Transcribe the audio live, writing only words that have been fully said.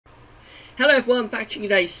Hello everyone, back to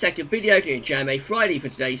today's second video, doing JMA Friday for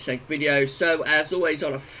today's second video. So as always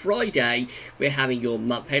on a Friday, we're having your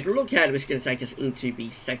month ahead look at it. It's going to take us into the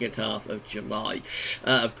second half of July.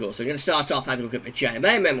 Of course, I'm going to start off having a look at the JMA,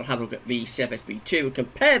 and then we'll have a look at the CFS V2 and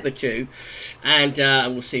compare the two, and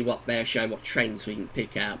we'll see what they're showing, what trends we can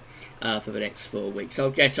pick out for the next 4 weeks. I'll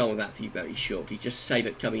get on with that for you very shortly. Just to say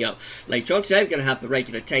that coming up later on today, we're going to have the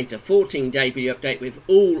regular 10 to 14-day video update with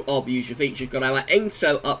all of the usual features. We've got our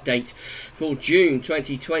ENSO update for June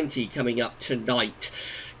 2020 coming up tonight.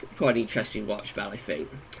 Quite an interesting watch that, I think.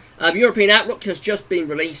 The European Outlook has just been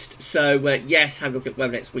released, so yes, have a look at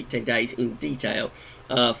weather next week, 10 days in detail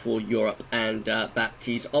for Europe, and that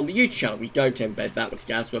is on the YouTube channel. We don't embed that with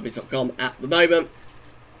GavsWeatherVids.com at the moment.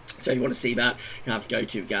 So if you want to see that, you have to go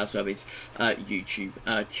to GavsWeatherVids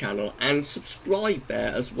YouTube channel and subscribe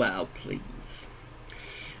there as well, please.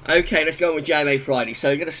 Okay, let's go on with JMA Friday. So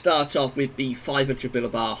we're going to start off with the 500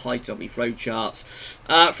 millibar height on the flow charts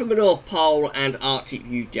from the North Pole and Arctic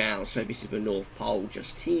view down. So this is the North Pole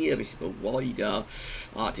just here. This is the wider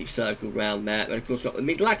Arctic circle around there. And of course, got the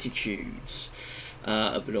mid-latitudes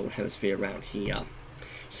of the Northern Hemisphere around here.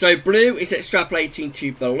 So blue is extrapolating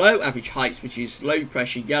to below average heights, which is low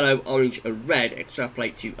pressure. Yellow, orange and red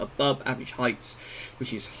extrapolate to above average heights,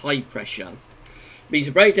 which is high pressure. These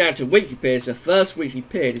are break down to weekly periods. The first weekly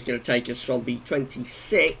period is going to take us from the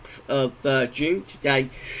 26th of June today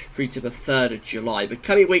through to the 3rd of July. The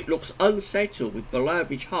coming week looks unsettled with below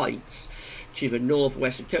average heights to the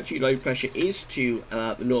northwestern country. Low pressure is to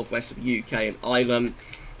the northwest of the UK and Ireland.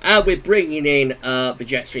 And we're bringing in the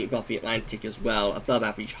jet stream off the Atlantic as well, above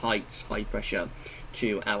average heights, high pressure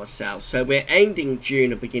to our south. So we're ending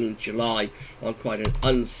June and beginning July on quite an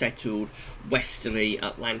unsettled westerly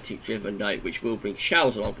Atlantic driven note, which will bring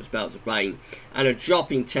showers along with spells of rain and a drop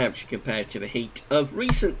in temperature compared to the heat of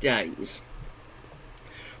recent days.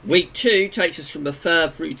 Week 2 takes us from the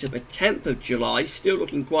 3rd through to the 10th of July, still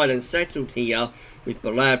looking quite unsettled here, with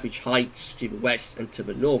below average heights to the west and to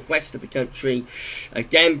the northwest of the country.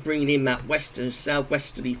 Again, bringing in that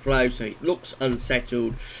southwesterly flow, so it looks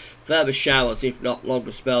unsettled. Further showers, if not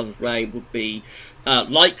longer spells of rain, would be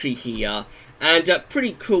likely here. And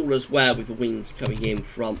pretty cool as well, with the winds coming in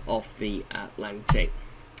from off the Atlantic.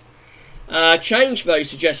 Change though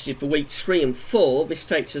suggested for weeks 3 and 4. This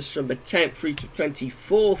takes us from the 10th through to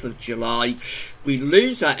 24th of July. We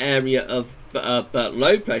lose that area of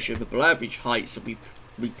low pressure, the below average heights, and we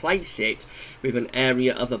replace it with an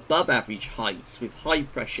area of above average heights with high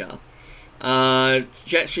pressure.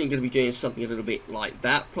 Jet stream going to be doing something a little bit like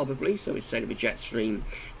that probably, so we're sending the jet stream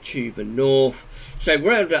to the north. So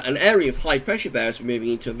we're under an area of high pressure there as we're moving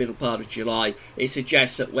into the middle part of July. It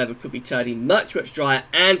suggests that weather could be turning much drier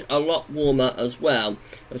and a lot warmer as well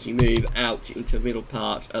as we move out into the middle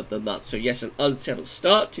part of the month. So yes, an unsettled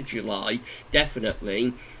start to July,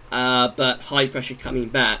 definitely, but high pressure coming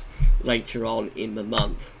back later on in the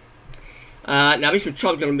month. Now this is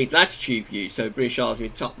probably on a mid-latitude view, so British Isles in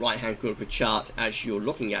the top right-hand corner of the chart as you're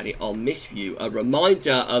looking at it on this view. A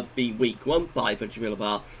reminder of the week 1 500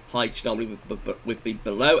 millibar heights, normally with the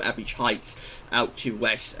below average heights out to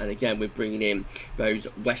west, and again we're bringing in those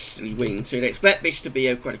westerly winds. So you'd expect this to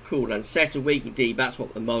be quite a cool and settled week. Indeed, that's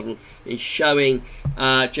what the model is showing.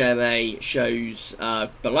 JMA shows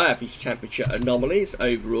below average temperature anomalies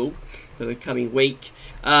overall for the coming week,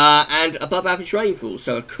 and above average rainfall,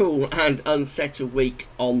 so a cool and unsettled week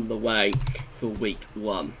on the way for week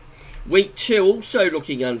 1. Week 2 also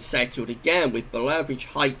looking unsettled again, with below average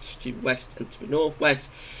heights to west and to the northwest,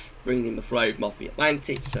 bringing the flow from off the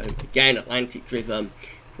Atlantic. So again, Atlantic driven,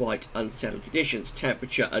 quite unsettled conditions.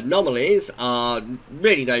 Temperature anomalies are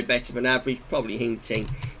really no better than average, probably hinting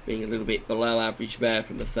being a little bit below average there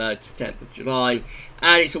from the 3rd to 10th of July,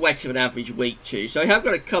 and it's a wetter than average week too. So we have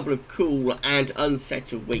got a couple of cool and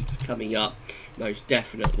unsettled weeks coming up, most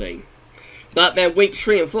definitely. But then weeks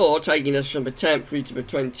 3 and 4, taking us from the 10th through to the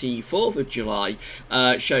 24th of July,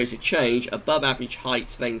 shows a change. Above average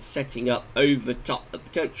heights then setting up over the top of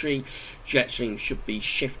the country. Jet stream should be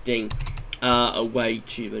shifting away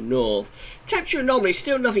to the north. Temperature anomaly,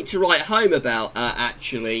 still nothing to write home about,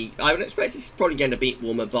 actually. I would expect it's probably getting a bit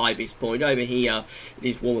warmer by this point. Over here, it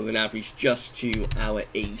is warmer than average just to our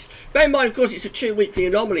east. Bear in mind, of course, it's a 2-weekly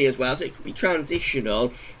anomaly as well, so it could be transitional.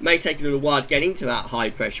 It may take a little while to get into that high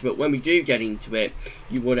pressure, but when we do get into it,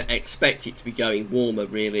 you wouldn't expect it to be going warmer,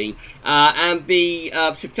 really. And the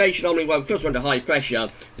precipitation anomaly, well, because we're under high pressure,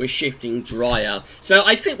 we're shifting drier. So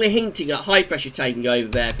I think we're hinting at high pressure taking over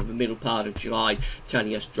there for the middle part of July,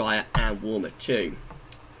 turning us drier and warmer too.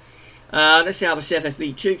 Let's see how the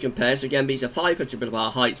CFS V2 compares. So again, these are 500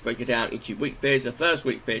 millibar heights broken down into week periods. The first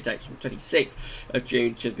week period takes from 26th of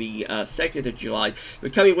June to the 2nd of July. The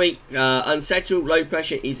coming week, unsettled, low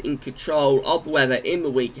pressure is in control of the weather in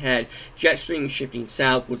the week ahead. Jet stream shifting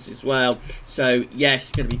southwards as well. So yes,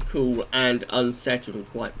 it's going to be cool and unsettled and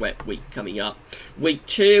quite wet week coming up. Week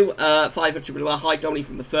 2, 500 millibar high dominantly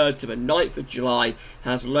from the 3rd to the 9th of July.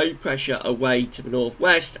 Has low pressure away to the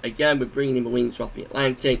northwest. Again, we're bringing in the winds off the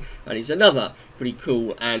Atlantic, and it's another pretty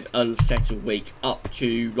cool and unsettled week up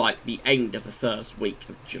to like the end of the first week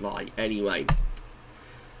of July anyway.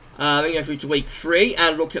 Then go through to week 3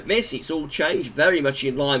 and look at this. It's all changed, very much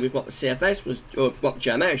in line with what the CFS was, or what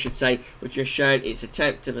JMA I should say, was just shown. It's a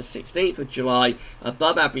 10th to the 16th of July.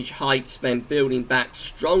 Above average heights, then building back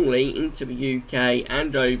strongly into the UK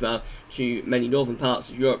and over to many northern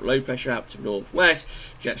parts of Europe. Low pressure out to the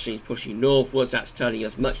northwest. Jet streams pushing northwards. That's turning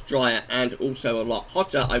us much drier and also a lot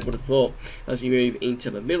hotter, I would have thought, as we move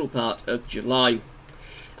into the middle part of July.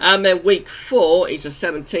 And then week 4 is the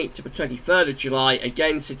 17th to the 23rd of July,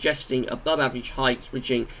 again suggesting above average heights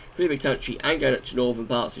reaching through the country and going up to northern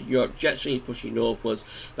parts of Europe. Jet streams pushing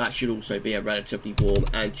northwards. That should also be a relatively warm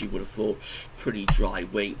and, you would have thought, pretty dry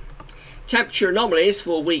week. Temperature anomalies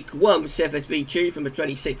for week 1 with CFS V2 from the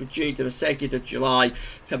 26th of June to the 2nd of July,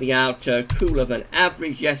 coming out cooler than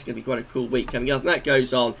average. Yes, going to be quite a cool week coming up. And that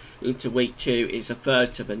goes on into week 2. It's the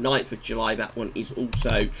 3rd to the 9th of July. That one is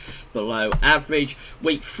also below average.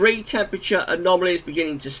 Week 3, temperature anomalies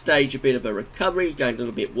beginning to stage a bit of a recovery, going a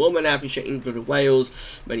little bit warmer than average at England and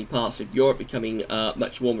Wales. Many parts of Europe becoming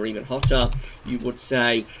much warmer, even hotter, you would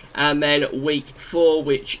say. And then week 4,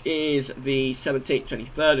 which is the 17th,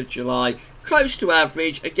 23rd of July, close to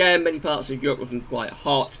average. Again, many parts of Europe looking quite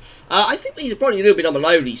hot. I think these are probably a little bit on the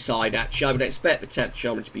lowly side, actually. I would expect the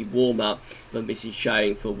temperature to be warmer than this is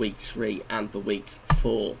showing for weeks 3 and for weeks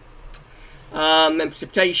 4. Then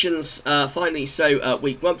precipitations, finally, so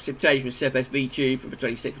week 1 precipitation with CFS V2 from the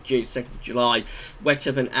 26th of June to 2nd of July,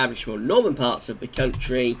 wetter than average for northern parts of the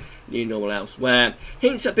country, near normal elsewhere.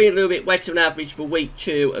 Hints at being a little bit wetter than average for week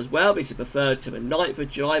 2 as well. This is the 3rd to the 9th of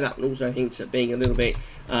July. That one also hints at being a little bit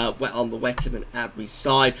wet on the wetter than average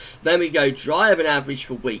side. Then we go drier than average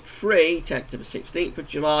for week 3, 10th to the 16th of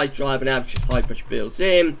July, drier than average as high pressure builds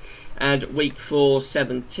in. And week 4,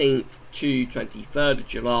 17th to 23rd of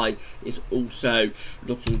July is also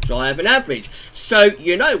looking drier than average. So,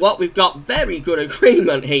 you know what? We've got very good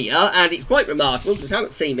agreement here, and it's quite remarkable because I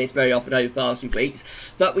haven't seen this very often over the past few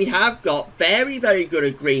weeks, but we have got very, very good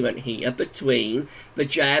agreement here between the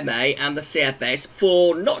JMA and the CFS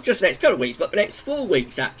for not just the next couple of weeks, but the next 4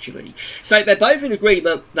 weeks, actually. So they're both in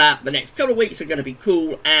agreement that the next couple of weeks are going to be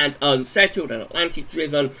cool and unsettled and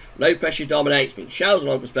Atlantic-driven. Low pressure dominates, being showers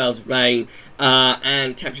along with spells of rain,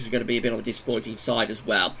 and temperatures are going to be a bit on the disappointing side as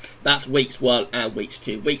well. That's weeks 1 and weeks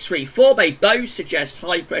 2. Weeks 3, 4, they both suggest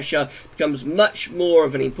high pressure becomes much more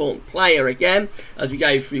of an important player again as we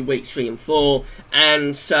go through weeks 3 and 4,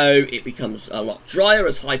 and so it becomes a lot drier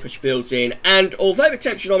as high pressure builds in. And although the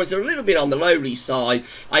temperature anomalies are a little bit on the lowly side,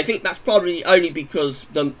 I think that's probably only because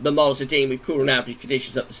the models are dealing with cooler than average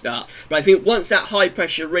conditions at the start. But I think once that high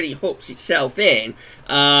pressure really hooks itself in,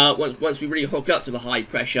 once we really hook up to the high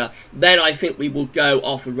pressure, then I think we will go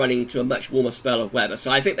off and running into a much warmer spell of weather.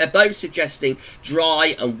 So I think they're both suggesting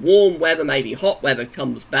dry and warm weather, maybe hot weather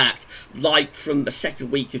comes back, like from the 2nd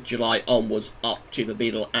week of July onwards up to the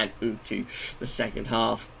middle and into the second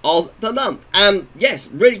half of the month. And yes,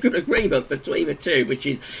 really good agreement between the two, which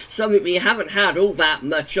is something we haven't had all that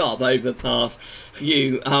much of over the past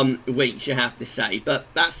few weeks, you have to say. But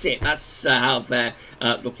that's it. That's how they're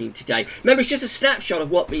looking today. Remember, it's just a snapshot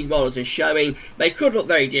of what these models are showing. They could look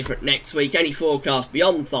very different next week. Any forecast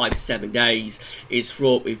beyond 5 to 7 days is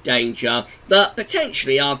fraught with danger. But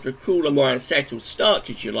potentially after a cooler, more unsettled start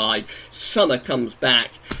to July, summer comes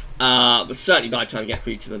back. But certainly by the time we get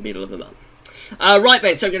through to the middle of the month. Right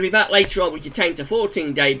then, so I'm going to be back later on with your 10 to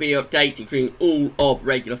 14 day video update, including all of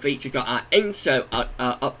regular features. Got our ENSO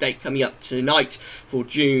update coming up tonight for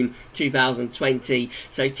June 2020.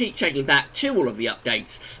 So keep checking back to all of the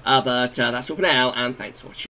updates. But that's all for now, and thanks for watching.